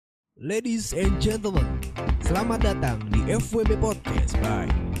Ladies and gentlemen, selamat datang di FWB Podcast by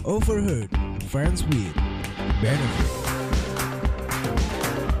Overheard Friends with Benefit.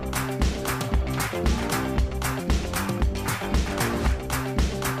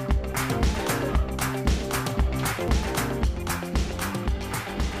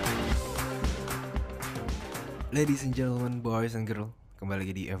 Ladies and gentlemen, boys and girls, kembali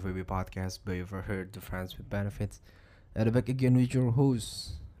lagi di FWB Podcast by Overheard Friends with Benefits. Ada back again with your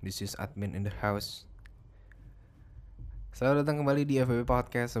host. This is admin in the house. Selamat datang kembali di FWB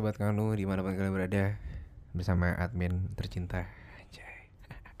Podcast, Sobat Kanu, dimanapun kalian berada, bersama admin tercinta. Anjay.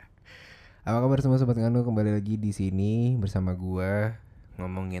 Apa kabar semua Sobat Kanu? Kembali lagi di sini bersama gua,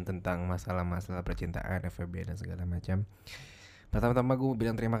 ngomongin tentang masalah-masalah percintaan, FWB dan segala macam. Pertama-tama gue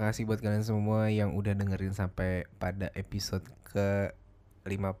bilang terima kasih buat kalian semua yang udah dengerin sampai pada episode ke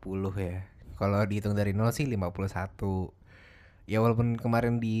 50 ya. Kalau dihitung dari 0 sih 51. Ya walaupun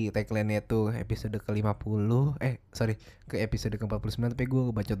kemarin di tagline-nya tuh episode ke-50 ke episode ke-49, tapi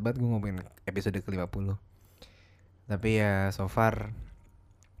gue bacot banget gue ngomongin episode ke-50. Tapi ya so far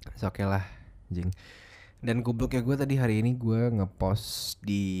oke lah, jing. Dan gobloknya gue tadi hari ini gue ngepost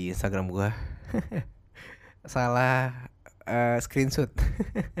di Instagram gue salah screenshot.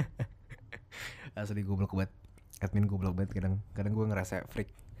 Asli goblok banget. Admin goblok banget kadang gue ngerasa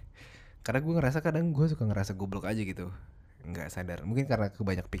freak. Karena gue ngerasa kadang gue suka ngerasa goblok aja gitu. Nggak sadar, mungkin karena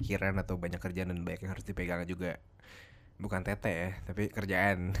kebanyak pikiran atau banyak kerjaan dan banyak yang harus dipegang juga. Bukan tete ya, tapi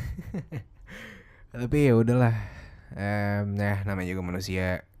kerjaan. Tapi ya udahlah, nah namanya juga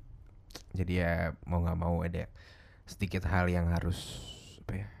manusia. Jadi ya mau nggak mau ada sedikit hal yang harus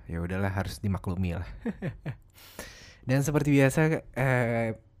ya udahlah, harus dimaklumi lah. Dan seperti biasa,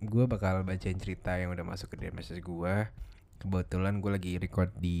 gue bakal bacain cerita yang udah masuk ke DM message gue. Kebetulan gue lagi record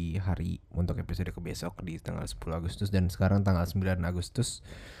di hari untuk episode ke besok di tanggal 10 Agustus. Dan sekarang tanggal 9 Agustus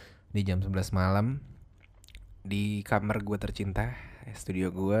di jam 11 malam di kamar gue tercinta, studio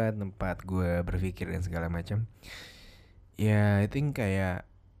gue, tempat gue berpikir dan segala macam. Ya I think kayak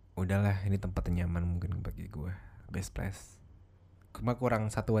udahlah, ini tempat nyaman mungkin bagi gue, best place. Cuma kurang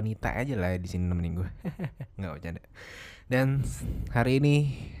satu wanita aja lah di sini nemenin gue. Nggak bercanda. Dan hari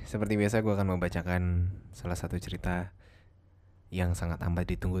ini seperti biasa gue akan membacakan salah satu cerita yang sangat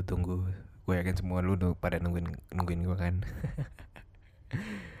amat ditunggu-tunggu. Gue yakin semua lu pada nungguin gue kan.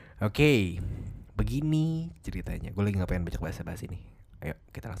 Oke, begini ceritanya. Gue lagi gak pengen baca basa-basi nih. Ayo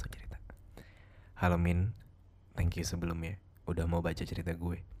kita langsung cerita. Halo Min, thank you sebelumnya udah mau baca cerita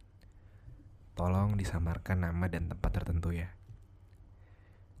gue. Tolong disamarkan nama dan tempat tertentu ya.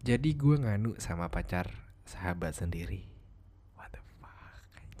 Jadi gue nganu sama pacar sahabat sendiri. What the fuck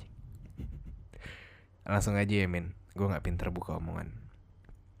anjing. Langsung aja ya Min, gue gak pinter buka omongan.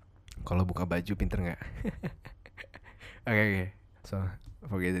 Kalau buka baju pinter gak? Oke. So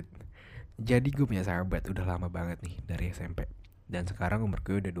forget it. Jadi gue punya sahabat udah lama banget nih, dari SMP. Dan sekarang umur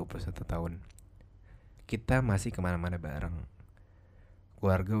gue udah 21 tahun. Kita masih kemana-mana bareng.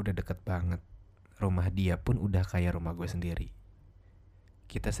 Keluarga udah deket banget. Rumah dia pun udah kayak rumah gue sendiri.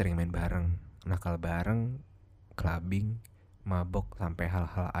 Kita sering main bareng, nakal bareng, clubbing, mabok, sampai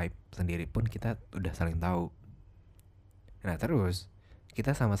hal-hal aib sendiri pun kita udah saling tahu. Nah terus,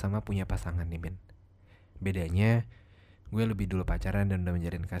 kita sama-sama punya pasangan nih Min. Bedanya, gue lebih dulu pacaran dan udah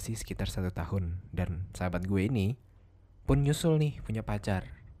menjalin kasih sekitar 1 tahun. Dan sahabat gue ini pun nyusul nih punya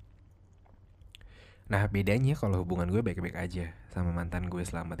pacar. Nah bedanya kalau hubungan gue baik-baik aja sama mantan gue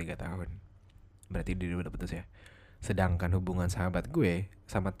selama 3 tahun. Berarti dia udah putus ya. Sedangkan hubungan sahabat gue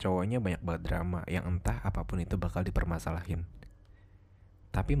sama cowoknya banyak banget drama yang entah apapun itu bakal dipermasalahin.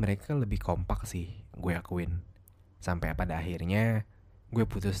 Tapi mereka lebih kompak sih, gue akuin. Sampai pada akhirnya gue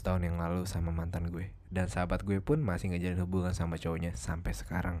putus tahun yang lalu sama mantan gue. Dan sahabat gue pun masih ngejalin hubungan sama cowoknya sampai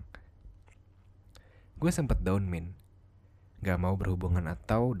sekarang. Gue sempet down Min, gak mau berhubungan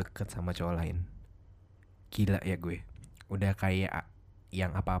atau deket sama cowok lain. Gila ya gue, udah kayak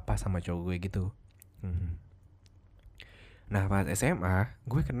yang apa-apa sama cowok gue gitu. Nah pas SMA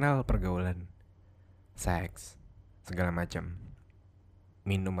gue kenal pergaulan, seks, segala macam.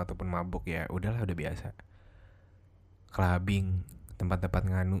 Minum ataupun mabuk ya udahlah, udah biasa. Clubbing, tempat-tempat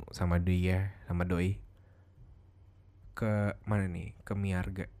nganu sama dia, sama doi. Ke mana nih? Ke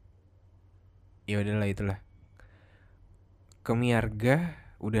Miarga. Ya udahlah itulah. Ke Miarga,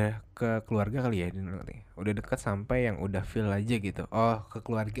 udah ke keluarga kali ya. Udah dekat sampai yang udah feel aja gitu. Oh, ke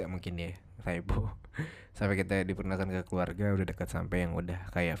keluarga mungkin ya. Typo. Sampai kita diperkenalkan ke keluarga, udah dekat sampai yang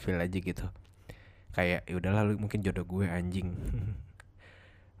udah kayak feel aja gitu. Kayak ya udahlah lu mungkin jodoh gue anjing.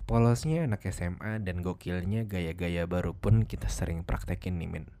 Polosnya anak SMA dan gokilnya gaya-gaya baru pun kita sering praktekin nih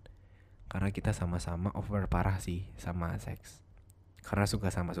Min. Karena kita sama-sama over parah sih sama seks. Karena suka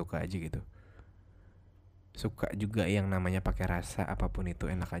sama suka aja gitu. Suka juga yang namanya pakai rasa, apapun itu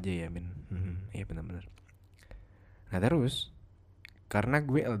enak aja ya men. Iya benar-benar. Nah terus karena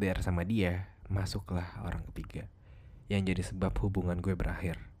gue LDR sama dia, masuklah orang ketiga yang jadi sebab hubungan gue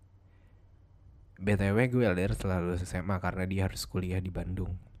berakhir. BTW gue LDR setelah lulus SMA karena dia harus kuliah di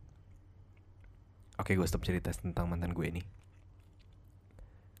Bandung. Oke, gue stop cerita tentang mantan gue ini.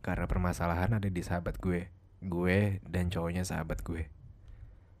 Karena permasalahan ada di sahabat gue. Gue dan cowoknya sahabat gue.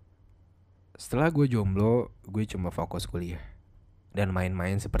 Setelah gue jomblo, gue cuma fokus kuliah dan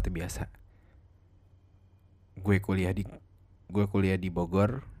main-main seperti biasa. Gue kuliah di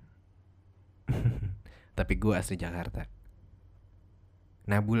Bogor. Tapi gue asli Jakarta.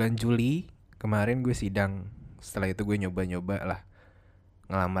 Nah, bulan Juli kemarin gue sidang. Setelah itu gue nyoba-nyoba lah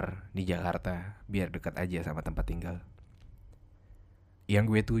ngelamar di Jakarta biar dekat aja sama tempat tinggal. Yang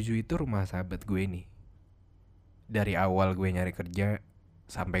gue tuju itu rumah sahabat gue nih. Dari awal gue nyari kerja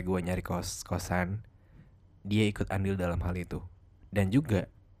sampai gue nyari kosan, dia ikut andil dalam hal itu. Dan juga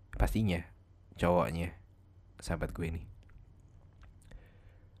pastinya cowoknya sahabat gue nih.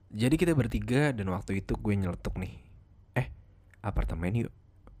 Jadi kita bertiga dan waktu itu gue nyeletuk nih. Apartemen yuk.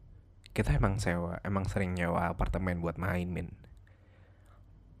 Kita emang sering nyewa apartemen buat main men.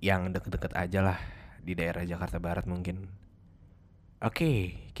 Yang deket-deket aja lah, di daerah Jakarta Barat mungkin.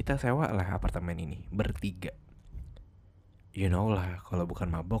 Oke, kita sewa lah apartemen ini bertiga. You know lah, kalau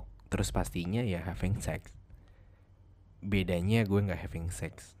bukan mabok, terus pastinya ya having sex. Bedanya gue gak having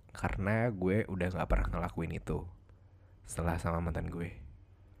sex karena gue udah gak pernah ngelakuin itu setelah sama mantan gue.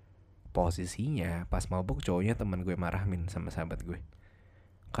 Posisinya pas mabok cowoknya teman gue marahin sama sahabat gue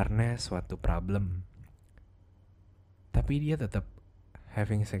karena suatu problem. Tapi dia tetap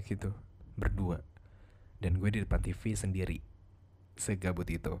having sex itu berdua. Dan gue di depan TV sendiri, segabut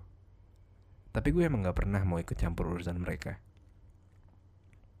itu. Tapi gue emang gak pernah mau ikut campur urusan mereka.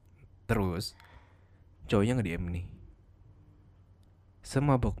 Terus cowoknya nge-DM nih,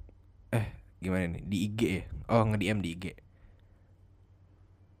 semabok gimana nih, di IG ya. Oh, nge-DM di IG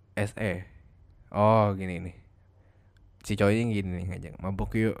SE. Oh gini nih, si cowoknya gini nih, ngajak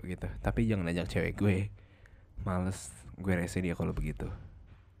mabok yuk gitu. Tapi jangan ajak cewek gue, males, gue rese dia kalau begitu.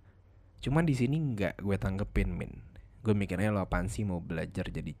 Cuman di sini nggak gue tanggepin men. Gue mikirnya lo apaan sih mau belajar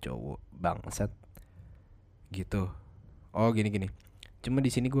jadi cowok bangsat gitu. Oh gini. Cuma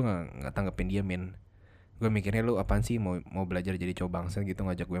di sini gue nggak tanggepin dia men. Gue mikirnya lo apaan sih mau belajar jadi cowok bangsat gitu,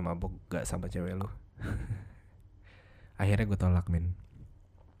 ngajak gue mabok gak sama cewek lo. Akhirnya gue tolak men.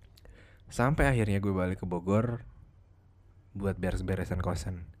 Sampai akhirnya gue balik ke Bogor buat beres-beresan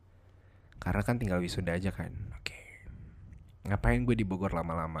kosan. Karena kan tinggal wisuda aja kan. Oke. Ngapain gue di Bogor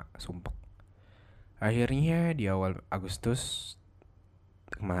lama-lama, sumpek. Akhirnya di awal Agustus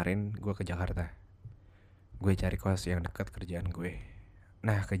kemarin gue ke Jakarta. Gue cari kos yang dekat kerjaan gue.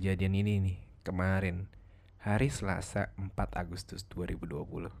 Nah, kejadian ini nih kemarin hari Selasa 4 Agustus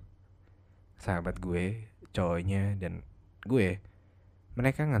 2020. Sahabat gue, cowoknya dan gue,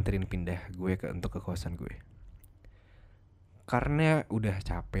 mereka nganterin pindah gue untuk ke kosan gue. Karena udah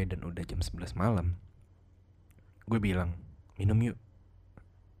capek dan udah jam 11 malam, gue bilang, minum yuk.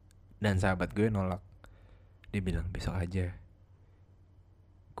 Dan sahabat gue nolak. Dia bilang, besok aja.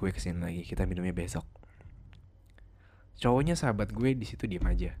 Gue kesini lagi, kita minumnya besok. Cowoknya sahabat gue di situ diem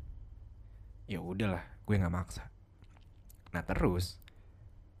aja. Ya udahlah, gue nggak maksa. Nah terus,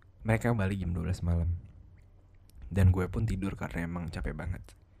 mereka balik jam 12 malam. Dan gue pun tidur karena emang capek banget.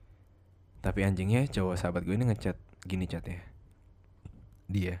 Tapi anjingnya cowok sahabat gue ini ngechat. Gini chatnya,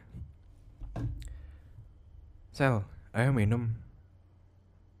 dia, Sel, ayo minum.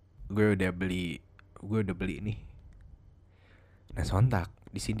 Gue udah beli nih. Nah sontak,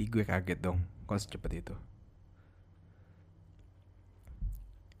 di sini gue kaget dong. Kok secepat itu?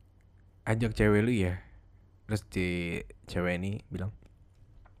 Ajak cewek lu ya. Terus si cewek ini bilang,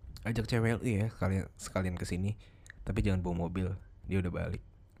 ajak cewek lu ya sekalian kesini, tapi jangan bawa mobil, dia udah balik.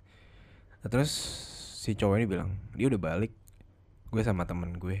 Nah, terus si cowok ini bilang, dia udah balik, gue sama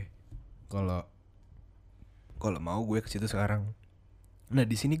temen gue. Kalau mau gue ke situ sekarang. Nah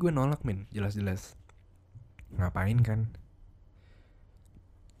di sini gue nolak men, jelas-jelas. Ngapain kan?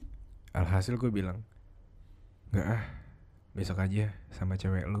 Alhasil gue bilang, nggak besok aja sama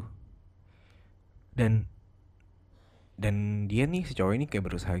cewek lu. Dan dia nih, si cowok ini kayak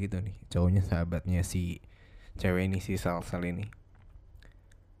berusaha gitu nih, cowoknya sahabatnya si cewek ini, si Sal ini.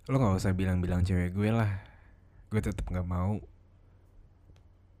 Lo nggak usah bilang cewek gue lah, gue tetap nggak mau.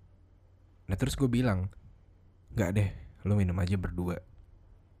 Nah terus gue bilang, nggak deh, lo minum aja berdua.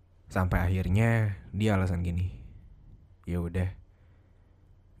 Sampai akhirnya dia alasan gini, ya udah,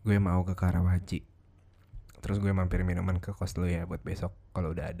 gue mau ke Karawaci. Terus gue mampir minuman ke kos lu ya buat besok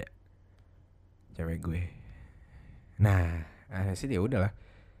kalau udah ada cewek gue. Nah, sih ya udahlah.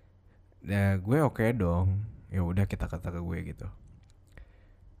 Nah, gue oke dong. Ya udah kita kata ke gue gitu.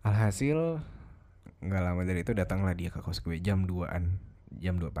 Alhasil nggak lama dari itu datanglah dia ke kos gue jam 2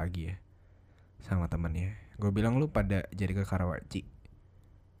 pagi ya, sama temannya. Gue bilang lu pada jadi ke Karawaci.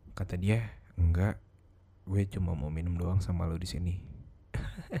 Kata dia, enggak, gue cuma mau minum doang sama lu di sini.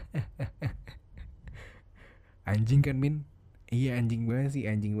 Anjing kan Min? Iya anjing banget sih,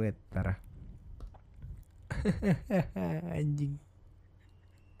 anjing banget, parah. Anjing.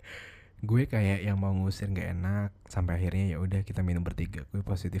 Gue kayak yang mau ngusir nggak enak, sampai akhirnya ya udah kita minum bertiga. Gue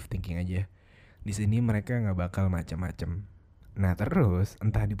positive thinking aja. Di sini mereka nggak bakal macam-macam. Nah terus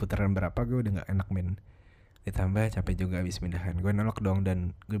entah di putaran berapa gue udah nggak enak Min. Ditambah capek juga abis pindahan. Gue nolak dong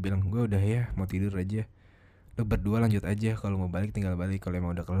dan gue bilang gue udah ya mau tidur aja. Lu berdua lanjut aja, kalau mau balik tinggal balik kalau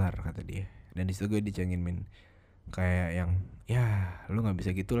emang udah kelar, kata dia. Dan disitu gue dicengin Min, kayak yang ya lu nggak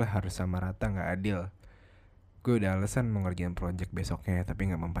bisa gitulah, harus sama rata, nggak adil. Gue udah alasan mau ngerjain project besoknya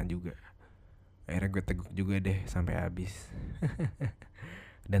tapi nggak mempan juga. Akhirnya gue teguk juga deh sampai habis.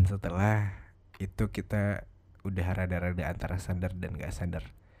 Dan setelah itu kita udah rada-rada antara sadar dan gak sadar.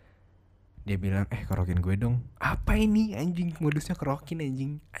 Dia bilang, kerokin gue dong. Apa ini anjing, modusnya kerokin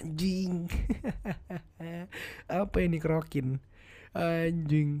anjing. Anjing. Apa ini kerokin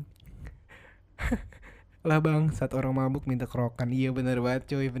anjing. Lah bang, saat orang mabuk minta kerokan. Iya bener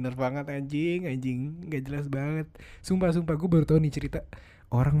banget coy, bener banget anjing. Gak jelas banget. Sumpah gue baru tahu nih cerita.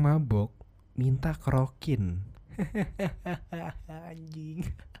 Orang mabuk minta kerokin. Anjing.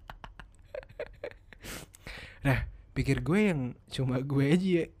 Nah, pikir gue yang cuma gue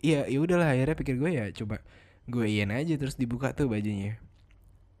aja ya. Ya udahlah, akhirnya pikir gue ya coba gue iyain aja, terus dibuka tuh bajunya.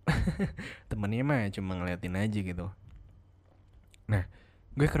 Temennya mah cuma ngeliatin aja gitu. Nah,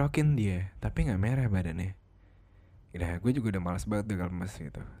 gue kerokin dia, tapi nggak merah badannya. Nah, gue juga udah malas banget udah lemes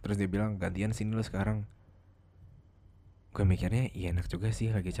gitu. Terus dia bilang, gantian sini lo sekarang. Gue mikirnya, iya enak juga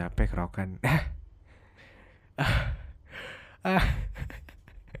sih, lagi capek kerokan.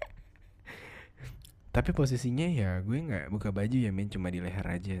 Tapi posisinya ya gue nggak buka baju ya Min, cuma di leher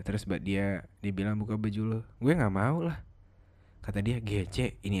aja. Terus dia bilang buka baju lo. Gue nggak mau lah. Kata dia,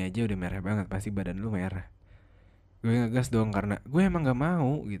 gece, ini aja udah merah banget, pasti badan lu merah. Gue ngegas dong karena gue emang gak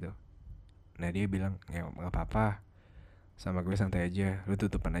mau gitu. Nah dia bilang, ya gak apa-apa, sama gue santai aja, lu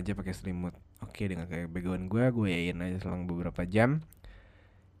tutupan aja pakai selimut. Oke, dengan kayak begoan gue yain aja selang beberapa jam.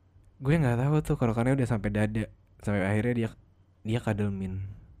 Gue nggak tahu tuh kerokannya udah sampai dada. Sampai akhirnya dia kadelmin.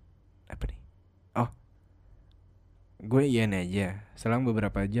 Apa nih? Oh, gue iyain aja. Selang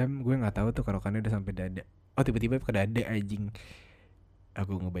beberapa jam gue nggak tahu tuh kerokannya udah sampai dada. Oh tiba-tiba ke dada anjing.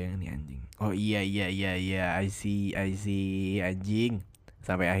 Aku ngebayangin nih anjing. Oh iya I see anjing.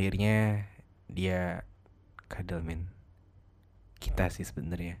 Sampai akhirnya dia kadal men. Kita sih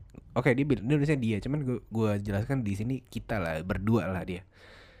sebenarnya. Oke, dia nulisnya dia, cuman gue jelaskan di sini kita lah, berdua lah dia.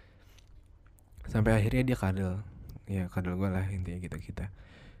 Sampai akhirnya dia kadal. Ya kadal gue lah intinya kita.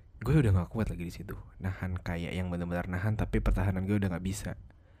 Gue udah gak kuat lagi di situ. Nahan kayak yang benar-benar nahan, tapi pertahanan gue udah gak bisa.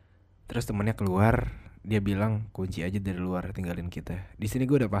 Terus temennya keluar, dia bilang kunci aja dari luar, tinggalin kita. Di sini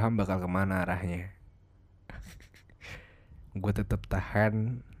gue udah paham bakal kemana arahnya. Gue tetap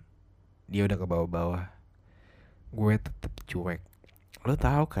tahan, dia udah ke bawah-bawah. Gue tetap cuek. Lo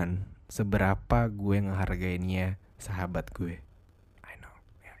tahu kan seberapa gue ngehargainnya sahabat gue. I know.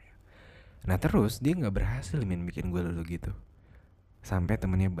 Nah terus dia nggak berhasil bikin gue lulu gitu. Sampai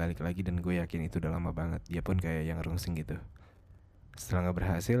temennya balik lagi dan gue yakin itu udah lama banget. Dia pun kayak yang rungsing gitu. Setelah gak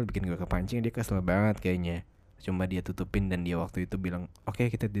berhasil bikin gue kepancing, dia kesel banget kayaknya. Cuma dia tutupin dan dia waktu itu bilang, oke,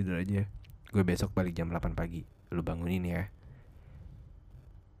 kita tidur aja. Gue besok balik jam 8 pagi. Lu bangunin ya.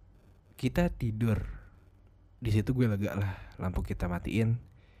 Kita tidur. Di situ gue lega lah. Lampu kita matiin.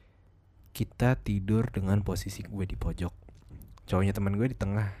 Kita tidur dengan posisi gue di pojok. Cowoknya teman gue di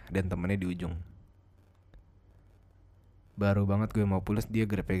tengah dan temannya di ujung. Baru banget gue mau pulas, dia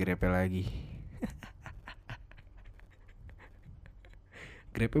grepe-grepe lagi.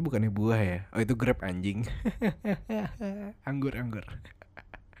 Grape bukannya buah ya? Oh itu grape anjing. Anggur.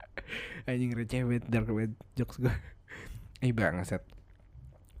 Anjing receh banget, dark banget jokes gue. Bangset.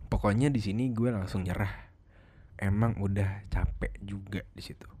 Pokoknya di sini gue langsung nyerah. Emang udah capek juga di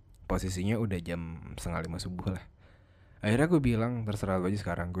situ. Posisinya udah jam 4:30 subuh lah. Akhirnya gue bilang, terserah lo aja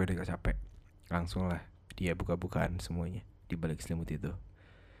sekarang, gue udah gak capek. Langsung lah dia buka-bukaan semuanya di balik selimut itu.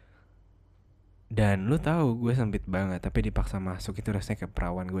 Dan lu tahu gue sempit banget, tapi dipaksa masuk itu rasanya kayak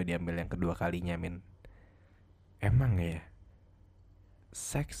perawan gue diambil yang kedua kalinya men. Emang ya,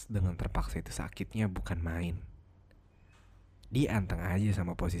 seks dengan terpaksa itu sakitnya bukan main. Dianteng aja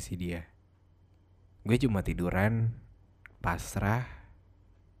sama posisi dia. Gue cuma tiduran, pasrah,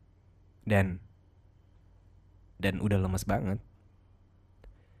 dan udah lemes banget.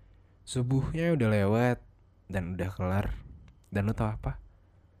 Subuhnya udah lewat dan udah kelar. Dan lu tau apa?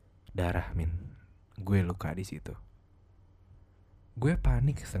 Darah, min. Gue luka di situ. Gue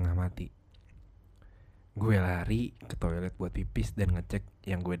panik setengah mati. Gue lari ke toilet buat pipis dan ngecek,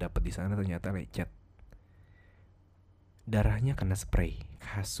 yang gue dapet di sana ternyata lecet. Darahnya kena spray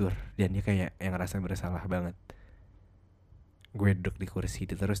kasur dan dia kayak yang ngerasa bersalah banget. Gue duduk di kursi,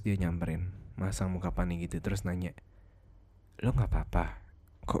 terus dia nyamperin, masang muka panik gitu, terus nanya, "Lo nggak apa-apa?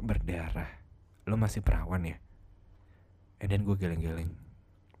 Kok berdarah? Lo masih perawan ya?" And then gue geleng-geleng.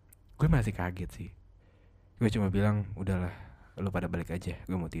 Gue masih kaget sih. Gue cuma bilang, "Udahlah, lo pada balik aja,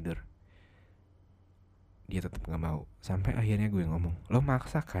 gue mau tidur." Dia tetap nggak mau. Sampai akhirnya gue ngomong, "Lo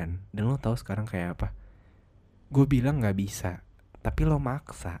maksa kan? Dan lo tahu sekarang kayak apa?" Gue bilang nggak bisa, tapi lo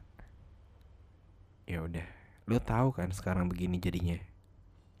maksa. Ya udah, lo tahu kan sekarang begini jadinya.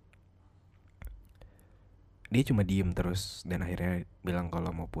 Dia cuma diem terus dan akhirnya bilang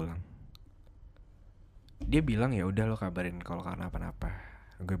kalau mau pulang. Dia bilang ya udah lo kabarin kalau kenapa-napa.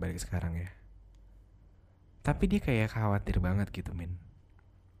 Gue balik sekarang ya. Tapi dia kayak khawatir banget gitu, men,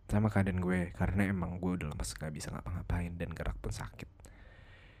 sama keadaan gue, karena emang gue udah lemes, gak bisa ngapa-ngapain dan gerak pun sakit.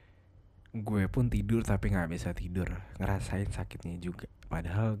 Gue pun tidur tapi gak bisa tidur, ngerasain sakitnya juga.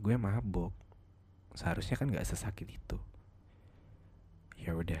 Padahal gue mabok, seharusnya kan gak sesakit itu.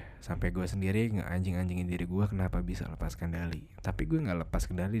 Ya udah, sampai gue sendiri nge-anjing-anjingin diri gue kenapa bisa lepas kendali. Tapi gue gak lepas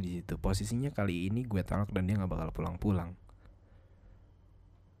kendali di situ. Posisinya kali ini gue tolak dan dia gak bakal pulang-pulang.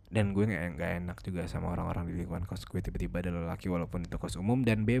 Dan gue gak enak juga sama orang-orang di lingkungan kos gue. Tiba-tiba ada lelaki walaupun itu kos umum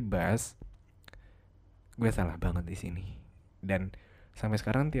dan bebas. Gue salah banget di sini. Dan sampai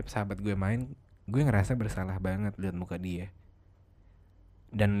sekarang tiap sahabat gue main, gue ngerasa bersalah banget lihat muka dia.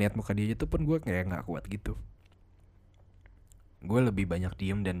 Dan lihat muka dia itu pun gue kayak nggak kuat gitu. Gue lebih banyak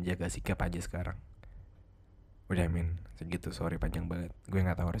diem dan jaga sikap aja sekarang. Udah, min, segitu, sorry panjang banget. Gue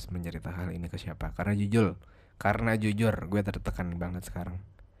nggak tahu harus mencerita hal ini ke siapa. Karena jujur, gue tertekan banget sekarang.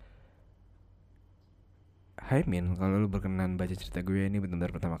 Hai Min, kalau lu berkenan baca cerita gue, ini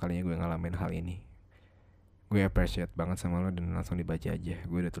benar-benar pertama kalinya gue ngalamin hal ini. Gue appreciate banget sama lo dan langsung dibaca aja.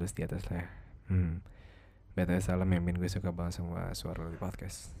 Gue udah tulis di atas lah. BTW salam ya Min, gue suka banget sama suara lo di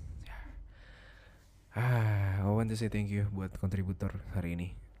podcast. I want to say thank you buat kontributor hari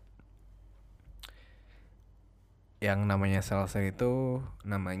ini. Yang namanya Salsa itu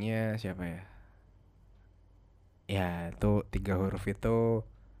namanya siapa ya? Ya itu 3 huruf itu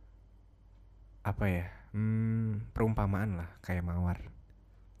apa ya? Perumpamaan lah, kayak mawar.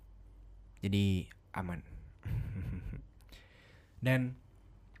 Jadi aman. Dan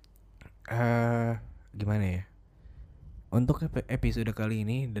gimana ya? Untuk episode kali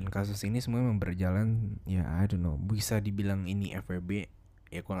ini dan kasus ini semua memang berjalan, ya I don't know, bisa dibilang ini FWB,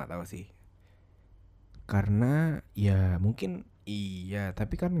 ya gue gak tahu sih. Karena ya mungkin iya,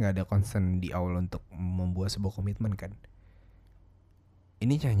 tapi kan gak ada concern di awal untuk membuat sebuah komitmen kan.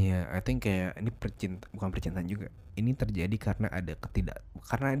 Ini hanya I think kayak ini bukan percintaan juga. Ini terjadi karena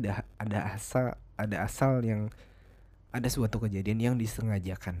ada asal yang ada suatu kejadian yang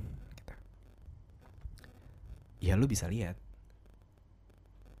disengajakan gitu. Ya lu bisa lihat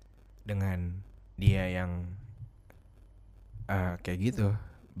dengan dia yang kayak gitu,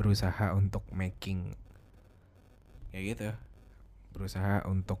 berusaha untuk making kayak gitu, berusaha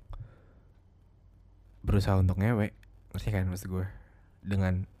untuk ngewe, ngerti kan maksud gue,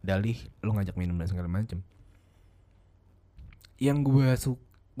 dengan dalih lu ngajak minum dan segala macem. Yang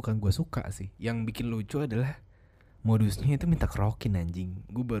bukan gue suka sih, yang bikin lucu adalah modusnya itu minta kerokin, anjing.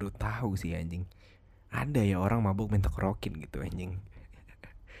 Gue baru tahu sih, anjing, ada ya orang mabuk minta kerokin gitu, anjing.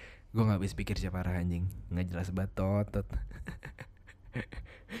 Gue gak habis pikir siapa arah, anjing. Gak jelas batot.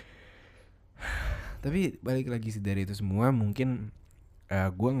 Tapi balik lagi sih dari itu semua, mungkin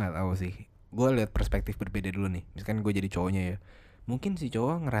gue gak tahu sih. Gue lihat perspektif berbeda dulu nih. Misalkan gue jadi cowoknya ya, mungkin si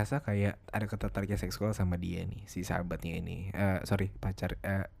cowok ngerasa kayak ada ketertarikan seksual sama dia nih, si sahabatnya ini, pacar,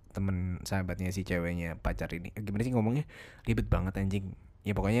 temen sahabatnya si ceweknya, pacar ini. Gimana sih ngomongnya, ribet banget anjing.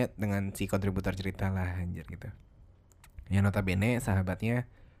 Ya pokoknya dengan si kontributor cerita lah, anjir gitu. Yang notabene sahabatnya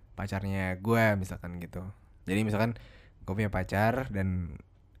pacarnya gue misalkan gitu. Jadi misalkan gue punya pacar dan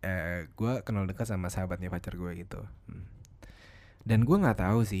gue kenal dekat sama sahabatnya pacar gue gitu. Dan gue nggak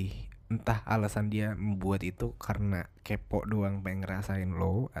tahu sih, entah alasan dia membuat itu karena kepo doang, pengen ngerasain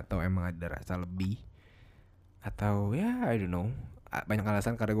lo, atau emang ada rasa lebih, atau ya I don't know, banyak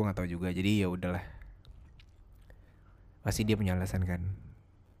alasan karena gue nggak tahu juga. Jadi ya udahlah, pasti dia punya alasan kan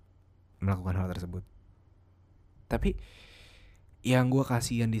melakukan hal tersebut. Tapi yang gue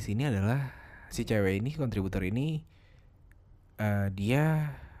kasihan di sini adalah si cewek ini, kontributor ini,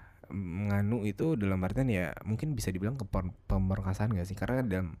 dia nganu itu dalam artian ya mungkin bisa dibilang pemerkasaan gak sih? Karena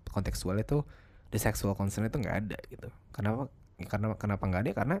dalam kontekstualnya tuh the sexual concern itu nggak ada gitu. Kenapa nggak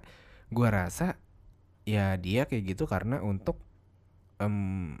ada? Karena gua rasa ya dia kayak gitu karena untuk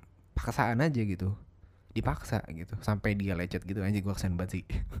paksaan aja gitu, dipaksa gitu sampai dia lecet gitu aja. Gua kesen banget sih.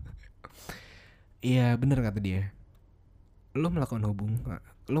 Iya bener kata dia, lo melakukan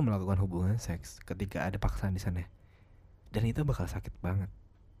hubungan seks ketika ada paksaan di sana, dan itu bakal sakit banget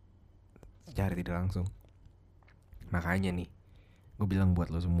secara tidak langsung. Makanya nih, gue bilang buat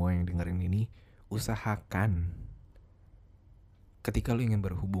lo semua yang dengerin ini, usahakan ketika lo ingin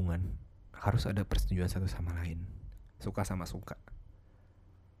berhubungan harus ada persetujuan satu sama lain, suka sama suka.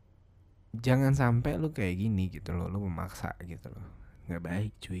 Jangan sampai lo kayak gini gitu lo memaksa gitu lo, nggak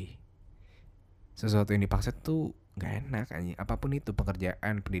baik cuy. Sesuatu yang dipaksa tuh nggak enak aja. Apapun itu,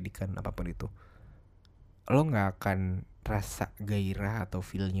 pekerjaan, pendidikan, apapun itu, lo nggak akan rasa gairah atau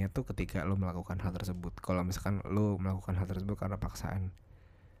feelnya tuh ketika lo melakukan hal tersebut. Kalau misalkan lo melakukan hal tersebut karena paksaan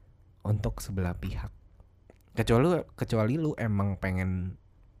untuk sebelah pihak, kecuali lo emang pengen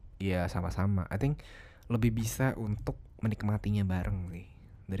ya sama-sama. I think lebih bisa untuk menikmatinya bareng sih,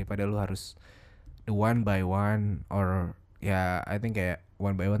 daripada lo harus the one by one, or ya I think kayak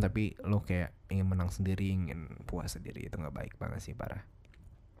one by one tapi lo kayak ingin menang sendiri, ingin puas sendiri. Itu nggak baik banget sih, parah.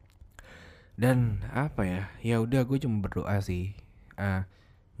 Dan apa ya udah gue cuma berdoa sih,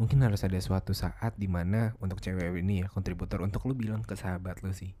 mungkin harus ada suatu saat dimana untuk cewek ini ya, kontributor, untuk lu bilang ke sahabat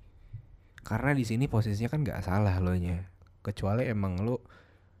lu sih. Karena di sini posisinya kan nggak salah lo nya, kecuali emang lu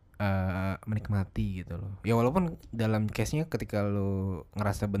menikmati gitu loh. Ya walaupun dalam case-nya ketika lu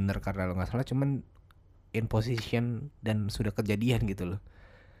ngerasa bener karena lu nggak salah, cuman in position dan sudah kejadian gitu loh.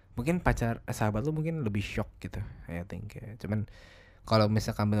 Mungkin sahabat lu mungkin lebih shock gitu, I think ya. Cuman kalau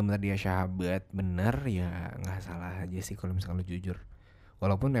misalkan benar-benar dia sahabat bener ya nggak salah aja sih kalau misalkan lu jujur.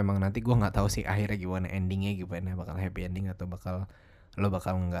 Walaupun emang nanti gue nggak tahu sih akhirnya gimana, endingnya gimana, bakal happy ending atau bakal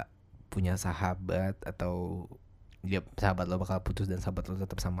nggak punya sahabat, atau dia sahabat lo bakal putus dan sahabat lo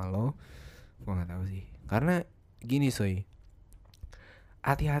tetap sama lo. Gue nggak tahu sih. Karena gini soy,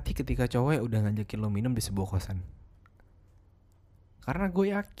 hati-hati ketika cowok udah ngajakin lo minum di sebuah kosan. Karena gue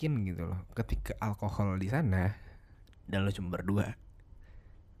yakin gitu loh, ketika alkohol di sana dan lo cuma berdua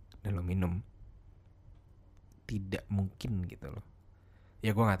dan lo minum, tidak mungkin gitu loh.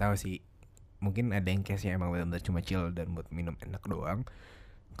 Ya gue nggak tahu sih, mungkin ada yang case nya emang benar-benar cuma chill dan buat minum enak doang.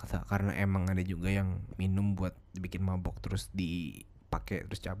 Karena emang ada juga yang minum buat dibikin mabok terus dipakai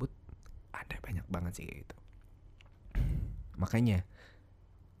terus cabut. Ada banyak banget sih kayak gitu. Makanya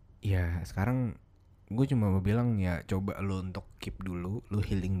ya sekarang gue cuma mau bilang ya, coba lo untuk keep dulu, lo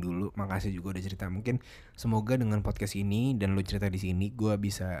healing dulu. Makasih juga udah cerita. Mungkin semoga dengan podcast ini dan lo cerita di sini, gue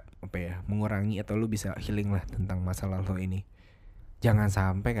bisa mengurangi atau lo bisa healing lah tentang masalah lo ini. Jangan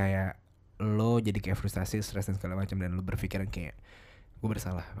sampai kayak lo jadi kayak frustasi, stres dan segala macam, dan lo berpikiran kayak gue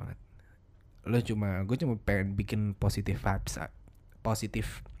bersalah banget. Gue cuma pengen bikin positive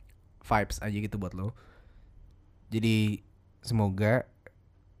vibes aja gitu buat lo. Jadi semoga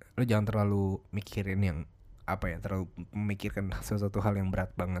lo jangan terlalu mikirin yang terlalu memikirkan sesuatu hal yang berat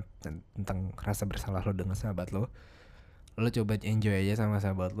banget tentang rasa bersalah lo dengan sahabat lo. Lo coba enjoy aja sama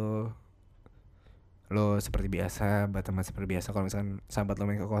sahabat lo. Lo seperti biasa, berteman seperti biasa. Kalau misalkan sahabat lo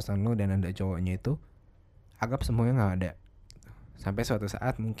main ke kosan lo dan ada cowoknya itu, anggap semuanya nggak ada. Sampai suatu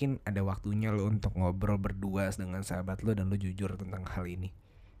saat mungkin ada waktunya lo untuk ngobrol berdua dengan sahabat lo dan lo jujur tentang hal ini.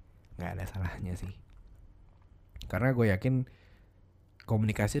 Nggak ada salahnya sih. Karena gue yakin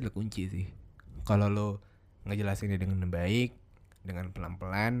komunikasi adalah kunci sih. Kalau lo ngejelasinnya dengan baik, dengan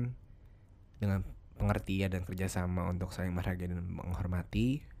pelan-pelan, dengan pengertian dan kerjasama untuk saling menghargai dan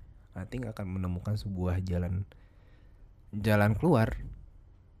menghormati, nanti akan menemukan sebuah jalan keluar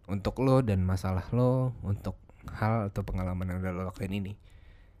untuk lo dan masalah lo, untuk hal atau pengalaman yang udah lo lakuin ini.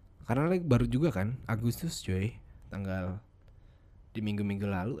 Karena baru juga kan Agustus coy, tanggal di minggu-minggu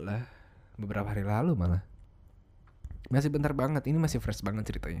lalu lah, beberapa hari lalu malah. Masih bentar banget, ini masih fresh banget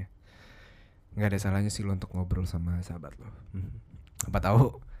ceritanya. Gak ada salahnya sih lo untuk ngobrol sama sahabat lo. Apa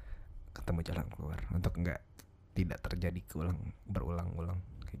tahu ketemu jalan keluar untuk tidak terjadi berulang-ulang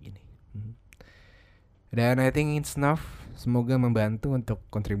kayak gini. Dan I think it's enough. Semoga membantu untuk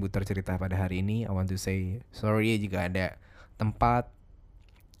kontributor cerita pada hari ini. I want to say sorry jika ada tempat,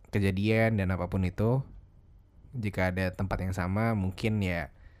 kejadian dan apapun itu. Jika ada tempat yang sama, mungkin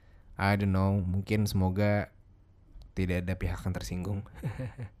ya I don't know, mungkin semoga tidak ada pihak yang tersinggung.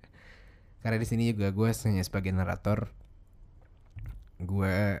 Karena di sini juga gue hanya sebagai narator.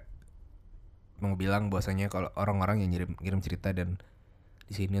 Gue mau bilang bahwasanya kalau orang-orang yang ngirim cerita dan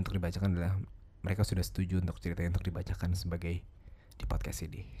di sini untuk dibacakan adalah mereka sudah setuju untuk ceritanya untuk dibacakan sebagai di podcast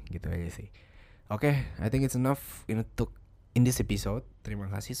ini. Gitu aja sih. Oke, I think it's enough untuk in this episode.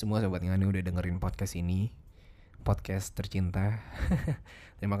 Terima kasih semua sobat Ngani udah dengerin podcast ini, podcast tercinta.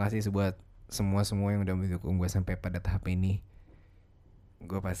 Terima kasih buat semua yang udah mendukung gue sampai pada tahap ini.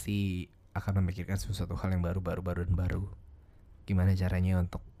 Gue pasti akan memikirkan sesuatu hal yang baru. Gimana caranya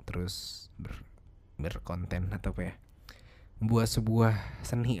untuk terus berkonten atau apa ya, membuat sebuah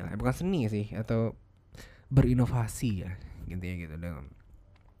seni lah, bukan seni sih, atau berinovasi ya gitu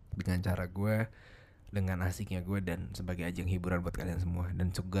dengan cara gue, dengan asiknya gue, dan sebagai ajang hiburan buat kalian semua.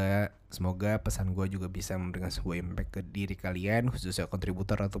 Dan juga semoga pesan gue juga bisa memberikan sebuah impact ke diri kalian, khususnya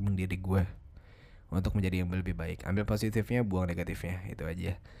kontributor atau diri gue, untuk menjadi yang lebih baik. Ambil positifnya, buang negatifnya, itu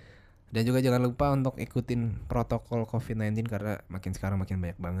aja. Dan juga jangan lupa untuk ikutin protokol COVID-19 karena makin sekarang makin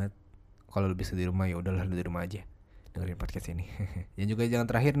banyak banget. Kalau lu bisa di rumah ya udahlah, lu di rumah aja dengerin podcast ini. Dan juga jangan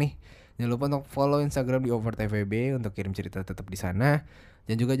terakhir nih, jangan lupa untuk follow Instagram di OverTVB untuk kirim cerita tetap di sana.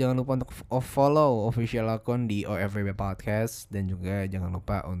 Dan juga jangan lupa untuk follow official akun di OFVB Podcast. Dan juga jangan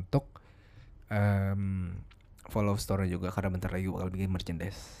lupa untuk follow store juga karena bentar lagi bakal bikin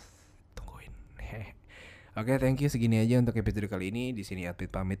merchandise. Tungguin. Oke, thank you, segini aja untuk episode kali ini. Di sini Atlet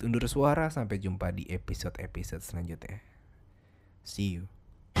pamit undur suara, sampai jumpa di episode selanjutnya. See you.